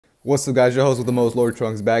What's up, guys? Your host with the most,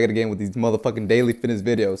 Lord.Trunks, back again with these motherfucking daily fitness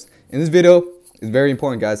videos. And this video is very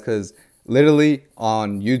important, guys, because literally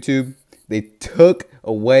on YouTube, they took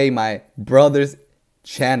away my brother's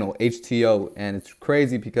channel, HTO. And it's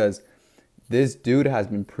crazy because this dude has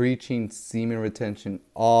been preaching semen retention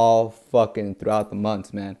all fucking throughout the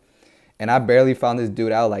months, man. And I barely found this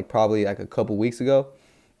dude out probably a couple weeks ago.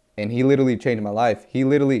 And he literally changed my life. He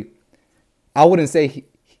literally, I wouldn't say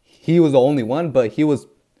he was the only one, but he was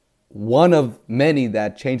one of many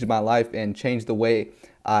that changed my life and changed the way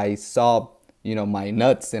I saw, my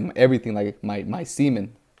nuts and everything, like my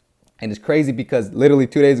semen. And it's crazy because literally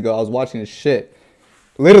 2 days ago, I was watching this shit.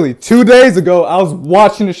 Literally 2 days ago, I was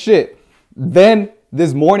watching the shit. Then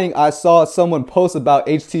this morning, I saw someone post about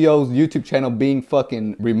HTO's YouTube channel being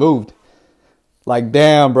fucking removed. Like,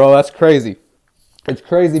 damn, bro, that's crazy. It's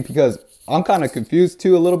crazy because I'm kind of confused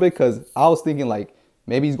too a little bit because I was thinking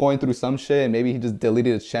maybe he's going through some shit and maybe he just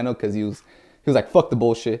deleted his channel because he was like, fuck the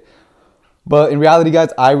bullshit. But in reality, guys,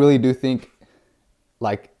 I really do think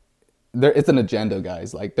it's an agenda,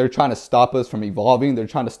 guys. They're trying to stop us from evolving. They're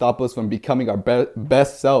trying to stop us from becoming our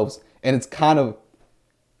best selves. And it's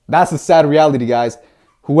that's a sad reality, guys.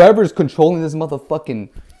 Whoever's controlling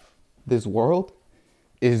this world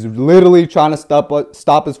is literally trying to stop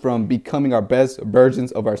us from becoming our best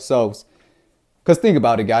versions of ourselves. Because think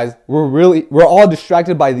about it, guys. We're all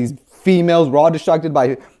distracted by these females. We're all distracted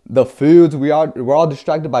by the foods. We're all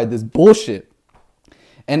distracted by this bullshit.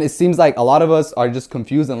 And it seems like a lot of us are just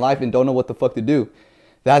confused in life and don't know what the fuck to do.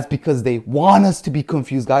 That's because they want us to be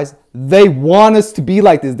confused, guys. They want us to be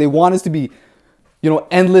like this. They want us to be,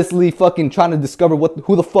 endlessly fucking trying to discover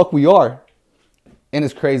who the fuck we are. And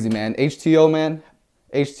it's crazy, man.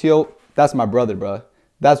 HTO, that's my brother, bro.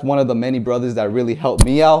 That's one of the many brothers that really helped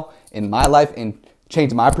me out in my life and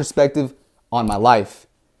changed my perspective on my life.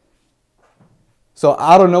 So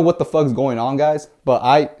I don't know what the fuck's going on, guys, but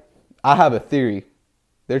I have a theory.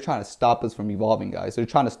 They're trying to stop us from evolving, guys. They're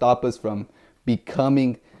trying to stop us from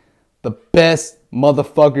becoming the best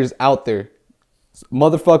motherfuckers out there.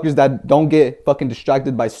 Motherfuckers that don't get fucking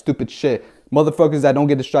distracted by stupid shit. Motherfuckers that don't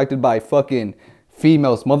get distracted by fucking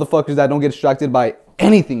females. Motherfuckers that don't get distracted by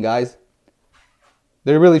anything, guys.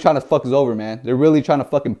 They're really trying to fuck us over, man. They're really trying to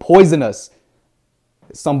fucking poison us.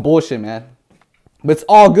 It's some bullshit, man. But it's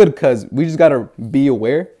all good because we just got to be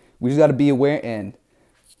aware. We just got to be aware and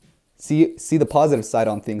see the positive side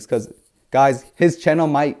on things. Because, guys, his channel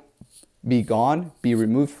might be gone, be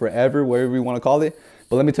removed forever, whatever you want to call it.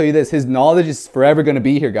 But let me tell you this. His knowledge is forever going to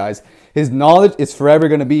be here, guys. His knowledge is forever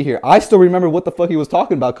going to be here. I still remember what the fuck he was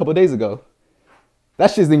talking about a couple days ago. That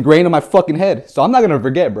shit's ingrained in my fucking head. So I'm not going to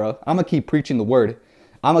forget, bro. I'm going to keep preaching the word.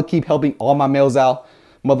 I'm going to keep helping all my males out.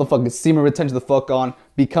 Motherfucking semen retention the fuck on.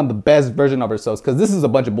 Become the best version of ourselves. Because this is a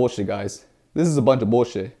bunch of bullshit, guys. This is a bunch of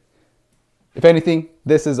bullshit. If anything,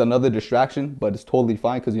 this is another distraction. But it's totally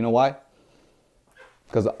fine. Because you know why?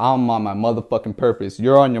 Because I'm on my motherfucking purpose.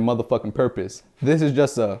 You're on your motherfucking purpose. This is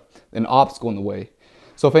just an obstacle in the way.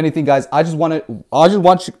 So if anything, guys, I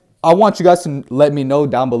want you guys to let me know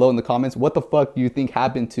down below in the comments what the fuck you think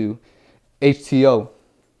happened to HTO.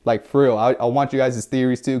 Like, for real. I want you guys'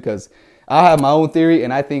 theories too, because I have my own theory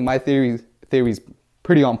and I think my theory's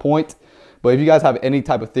pretty on point. But if you guys have any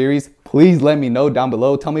type of theories, please let me know down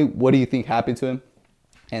below. Tell me what do you think happened to him.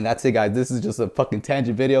 And that's it, guys. This is just a fucking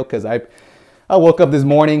tangent video because I woke up this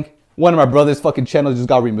morning. One of my brother's fucking channels just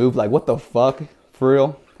got removed. Like, what the fuck? For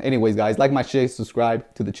real? Anyways, guys, like my shit,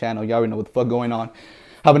 subscribe to the channel. You already know what the fuck going on.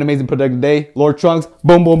 Have an amazing productive day. Lord.Trunks.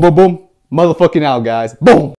 Boom, boom, boom, boom. Motherfucking out, guys. Boom.